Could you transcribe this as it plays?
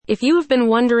If you have been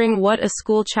wondering what a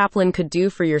school chaplain could do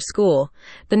for your school,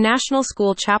 the National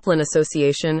School Chaplain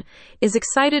Association is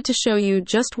excited to show you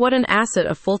just what an asset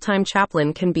a full-time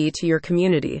chaplain can be to your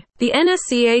community. The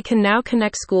NSCA can now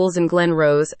connect schools in Glen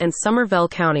and Somervell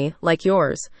County, like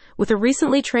yours, with a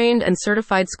recently trained and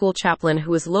certified school chaplain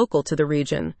who is local to the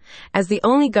region. As the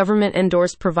only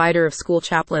government-endorsed provider of school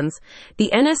chaplains,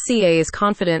 the NSCA is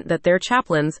confident that their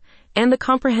chaplains and the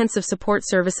comprehensive support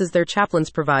services their chaplains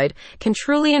provide can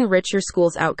truly enrich your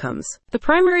school's outcomes. The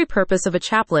primary purpose of a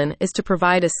chaplain is to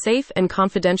provide a safe and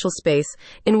confidential space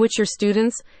in which your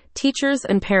students, teachers,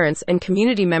 and parents and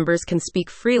community members can speak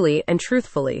freely and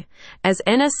truthfully. As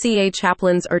NSCA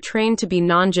chaplains are trained to be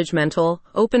non-judgmental,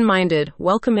 open-minded,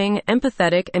 welcoming,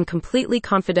 empathetic, and completely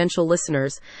confidential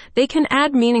listeners, they can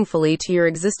add meaningfully to your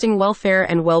existing welfare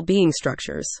and well-being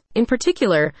structures. In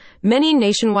particular, many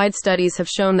nationwide studies have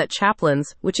shown that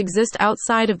chaplains, which exist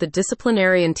outside of the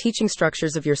disciplinary and teaching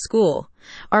structures of your school,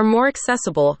 are more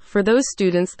accessible for those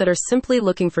students that are simply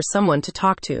looking for someone to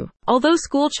talk to. Although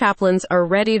school chaplains are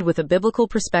readied with a biblical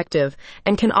perspective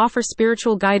and can offer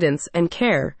spiritual guidance and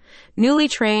care, newly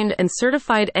trained and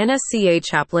certified NSCA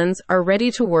chaplains are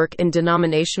ready to work in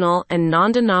denominational and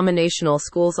non-denominational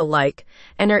schools alike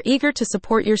and are eager to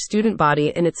support your student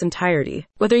body in its entirety.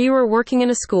 Whether you are working in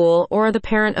a school or are the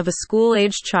parent of a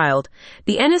school-aged child,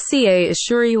 the NSCA is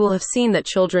sure you will have seen that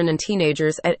children and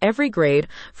teenagers at every grade,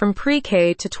 from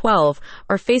pre-K to 12,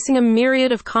 are facing a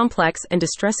myriad of complex and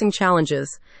distressing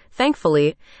challenges.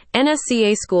 Thankfully,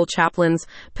 NSCA school chaplains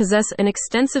possess an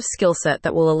extensive skill set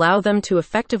that will allow them to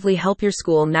effectively help your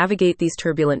school navigate these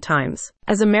turbulent times.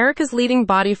 As America's leading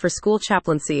body for school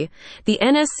chaplaincy, the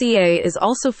NSCA is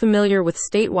also familiar with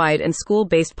statewide and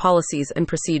school-based policies and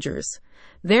procedures.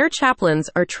 Their chaplains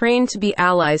are trained to be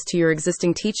allies to your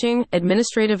existing teaching,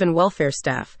 administrative, and welfare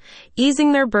staff,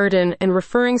 easing their burden and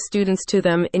referring students to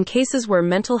them in cases where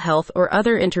mental health or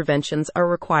other interventions are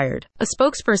required. A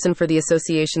spokesperson for the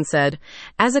association said,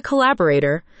 "As a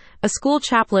collaborator, a school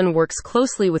chaplain works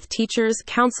closely with teachers,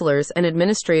 counselors, and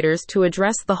administrators to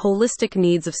address the holistic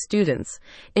needs of students,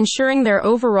 ensuring their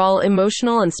overall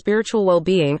emotional and spiritual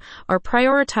well-being are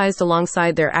prioritized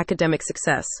alongside their academic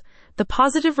success." The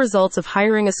positive results of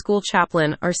hiring a school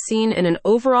chaplain are seen in an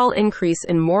overall increase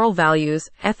in moral values,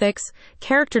 ethics,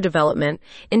 character development,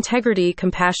 integrity,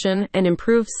 compassion, and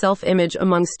improved self-image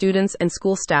among students and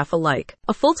school staff alike.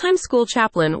 A full-time school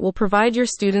chaplain will provide your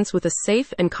students with a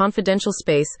safe and confidential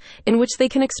space in which they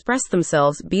can express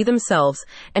themselves, be themselves,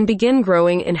 and begin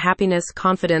growing in happiness,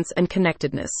 confidence, and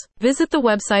connectedness. Visit the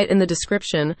website in the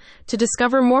description to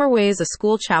discover more ways a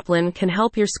school chaplain can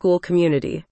help your school community.